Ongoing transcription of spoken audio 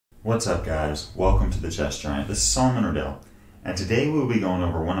What's up, guys? Welcome to the Chess Giant. This is Solomon Riddell, and today we will be going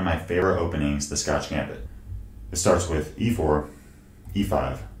over one of my favorite openings, the Scotch Gambit. It starts with e4,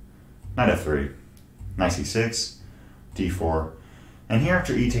 e5, knight f3, knight c6, d4, and here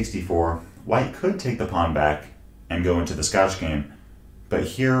after e takes d4, white could take the pawn back and go into the Scotch game, but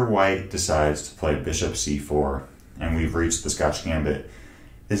here white decides to play bishop c4, and we've reached the Scotch Gambit.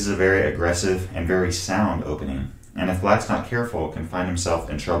 This is a very aggressive and very sound opening, and if black's not careful, can find himself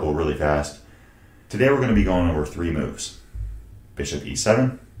in trouble really fast. Today we're going to be going over three moves: bishop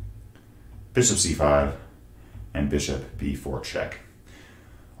e7, bishop c5, and bishop b4 check.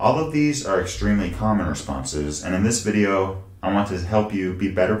 All of these are extremely common responses, and in this video I want to help you be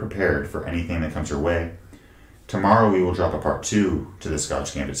better prepared for anything that comes your way. Tomorrow we will drop a part 2 to the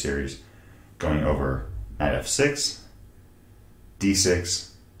Scotch Gambit series, going over knight f6,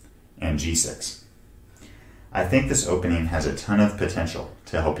 d6, and g6. I think this opening has a ton of potential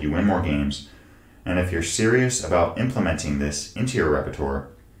to help you win more games, and if you're serious about implementing this into your repertoire,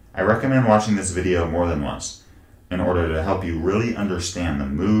 I recommend watching this video more than once in order to help you really understand the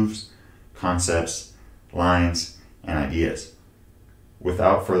moves, concepts, lines, and ideas.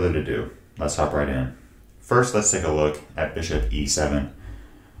 Without further ado, let's hop right in. First, let's take a look at bishop e7.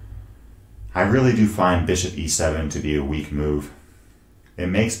 I really do find bishop e7 to be a weak move. It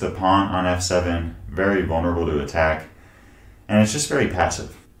makes the pawn on f7 very vulnerable to attack, and it's just very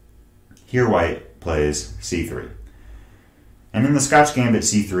passive. Here white plays c3. And in the Scotch Gambit,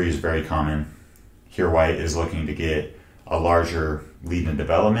 c3 is very common. Here white is looking to get a larger lead in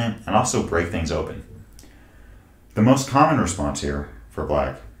development and also break things open. The most common response here for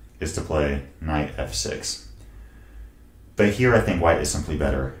black is to play knight f6. But here I think white is simply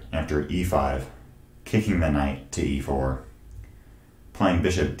better after e5, kicking the knight to e4, playing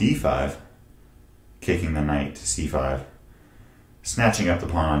bishop d5, kicking the knight to c5, snatching up the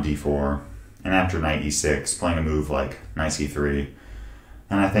pawn on d4, and after knight e6, playing a move like knight c3.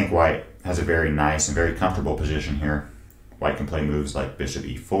 And I think white has a very nice and very comfortable position here. White can play moves like bishop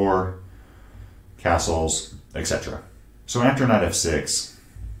e4, castles, etc. So after knight f6,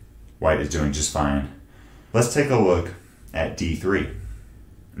 white is doing just fine. Let's take a look at d3.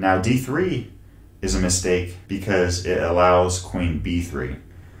 Now d3 is a mistake because it allows queen b3.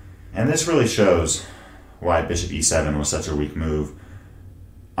 And this really shows why bishop e7 was such a weak move.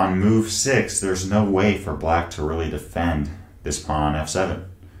 On move 6, there's no way for black to really defend this pawn on f7.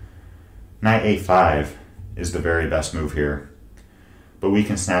 Knight a5 is the very best move here, but we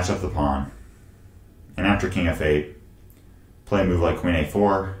can snatch up the pawn. And after king f8, play a move like queen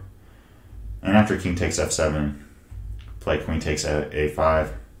a4, and after king takes f7, play queen takes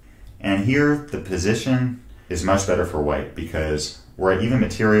a5. And here the position is much better for white because we're at even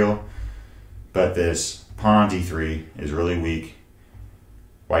material, but this pawn on d3 is really weak.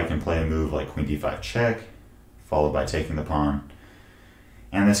 White can play a move like queen d5 check, followed by taking the pawn.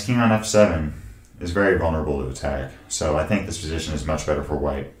 And this king on f7 is very vulnerable to attack, so I think this position is much better for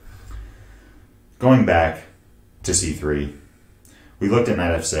white. Going back to c3, we looked at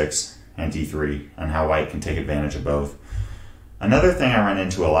knight f6 and d3 and how white can take advantage of both. Another thing I run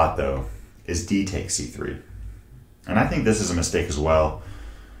into a lot, though, is d takes c3. And I think this is a mistake as well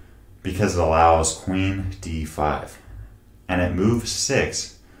because it allows queen d5. And at move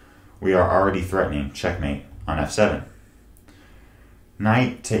 6, we are already threatening checkmate on f7.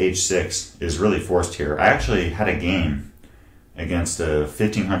 Knight to h6 is really forced here. I actually had a game against a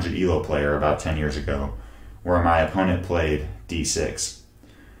 1500 ELO player about 10 years ago where my opponent played d6.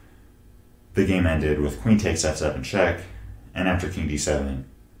 The game ended with queen takes f7 check, and after king d7,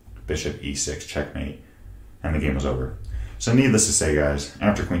 bishop e6 checkmate, and the game was over. So needless to say, guys,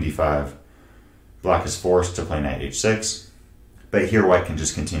 after queen d5, black is forced to play knight h6, but here white can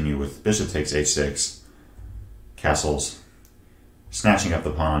just continue with bishop takes h6, castles, snatching up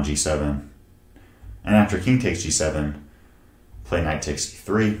the pawn on g7, and after king takes g7, play knight takes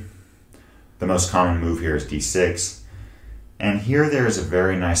d3. The most common move here is d6, and here there is a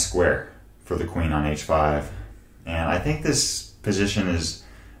very nice square for the queen on h5. And I think this position is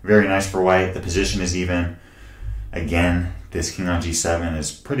very nice for white. The position is even. Again, this king on g7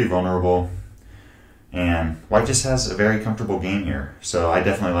 is pretty vulnerable. And white just has a very comfortable game here. So I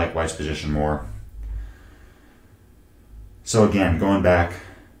definitely like white's position more. So again, going back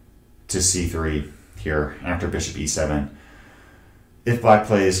to c3 here after bishop e7. If black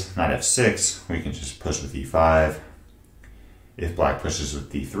plays knight f6, we can just push with e5. If black pushes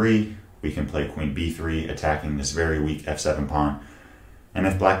with d3, we can play queen b3, attacking this very weak f7 pawn. And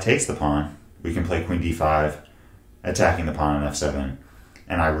if black takes the pawn, we can play queen d5, attacking the pawn on f7.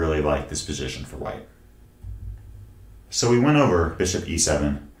 And I really like this position for white. So we went over bishop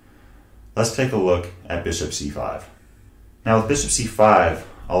e7, let's take a look at bishop c5. Now with bishop c5,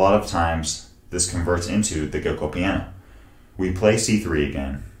 a lot of times this converts into the Gokko piano. We play c3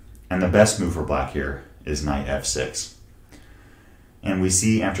 again, and the best move for black here is knight f6. And we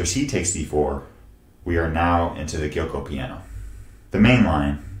see after c takes d4, we are now into the Gokko piano. The main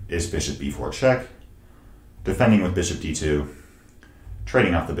line is bishop b4 check, defending with bishop d2,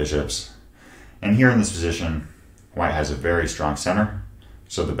 trading off the bishops, and here in this position, white has a very strong center,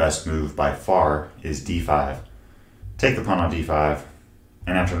 so the best move by far is d5. Take the pawn on d5,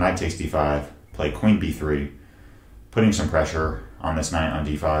 and after knight takes d5, play queen b3, putting some pressure on this knight on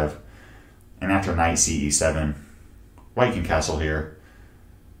d5, and after knight e7, white can castle here.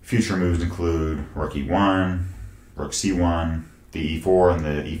 Future moves include rook e1, rook c1, the e4 and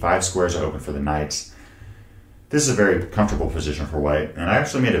the e5 squares are open for the knights. This is a very comfortable position for white, and I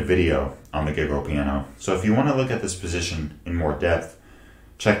actually made a video on the Gokko piano, so if you want to look at this position in more depth,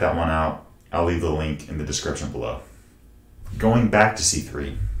 check that one out. I'll leave the link in the description below. Going back to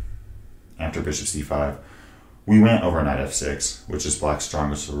c3, after bishop c5, we went over knight f6, which is black's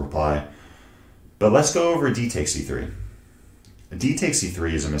strongest reply, but let's go over d takes c3. D takes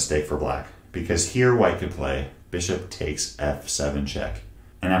c3 is a mistake for black, because here white could play bishop takes f7 check,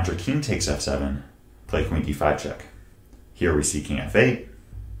 and after king takes f7, play queen d5 check. Here we see king f8,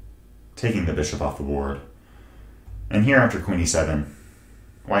 taking the bishop off the board, and here after queen e7,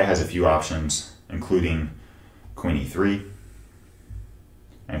 white has a few options, including queen e3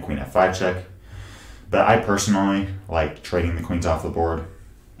 and queen f5 check, but I personally like trading the queens off the board,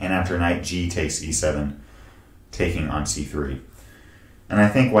 and after knight g takes e7, taking on c3. And I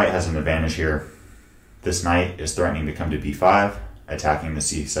think white has an advantage here. This knight is threatening to come to b5, attacking the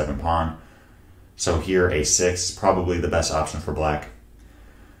c7 pawn. So here a6 is probably the best option for black.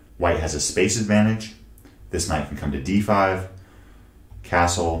 White has a space advantage. This knight can come to d5,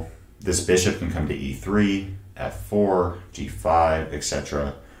 castle. This bishop can come to e3, f4, g5,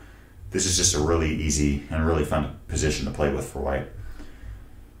 etc. This is just a really easy and really fun position to play with for white.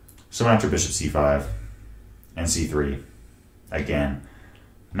 So after bishop c5 and c3, again,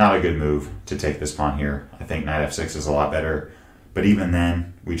 not a good move to take this pawn here. I think knight f6 is a lot better, but even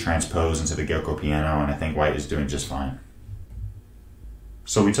then, we transpose into the Gokko piano, and I think white is doing just fine.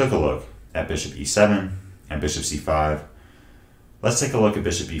 So we took a look at bishop e7 and bishop c5. Let's take a look at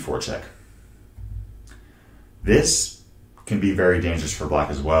bishop b4 check. This can be very dangerous for black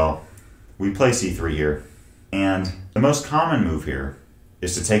as well. We play c3 here, and the most common move here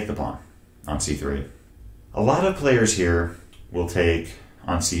is to take the pawn on c3. A lot of players here will take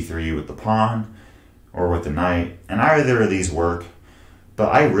on c3 with the pawn or with the knight, and either of these work,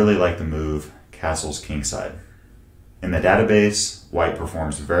 but I really like the move castles kingside. In the database, white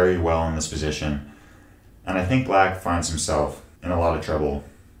performs very well in this position, and I think black finds himself in a lot of trouble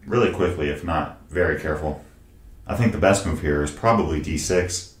really quickly if not very careful. I think the best move here is probably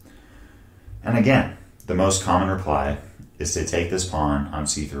d6, and again, the most common reply is to take this pawn on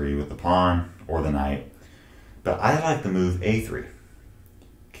c3 with the pawn or the knight, but I like the move a3.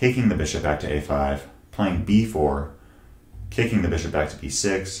 Kicking the bishop back to a5, playing b4, kicking the bishop back to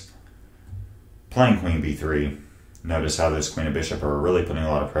b6, playing queen b3. Notice how this queen and bishop are really putting a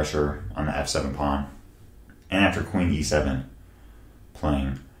lot of pressure on the f7 pawn. And after queen e7,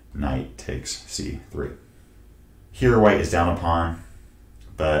 playing knight takes c3. Here white is down a pawn,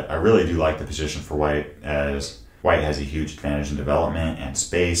 but I really do like the position for white, as white has a huge advantage in development and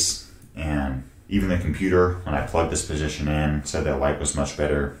space, and even the computer, when I plugged this position in, said that white was much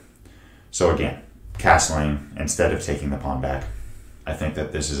better. So again, castling instead of taking the pawn back. I think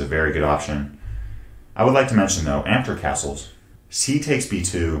that this is a very good option. I would like to mention though, after castles, c takes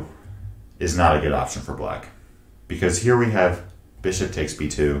b2 is not a good option for black, because here we have bishop takes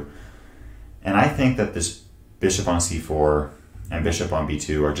b2, and I think that this bishop on c4 and bishop on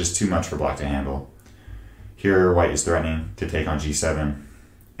b2 are just too much for black to handle. Here white is threatening to take on g7,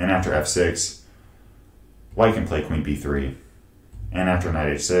 and after f6, white can play queen b3, and after knight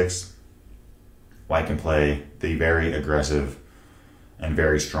h6, white can play the very aggressive and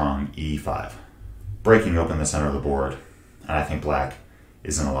very strong e5, breaking open the center of the board, and I think black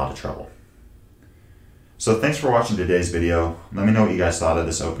is in a lot of trouble. So thanks for watching today's video. Let me know what you guys thought of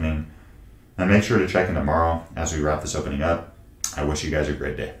this opening, and make sure to check in tomorrow as we wrap this opening up. I wish you guys a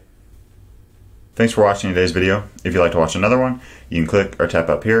great day. Thanks for watching today's video. If you'd like to watch another one, you can click or tap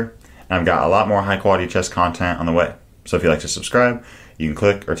up here. And I've got a lot more high quality chess content on the way. So if you'd like to subscribe, you can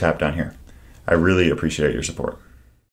click or tap down here. I really appreciate your support.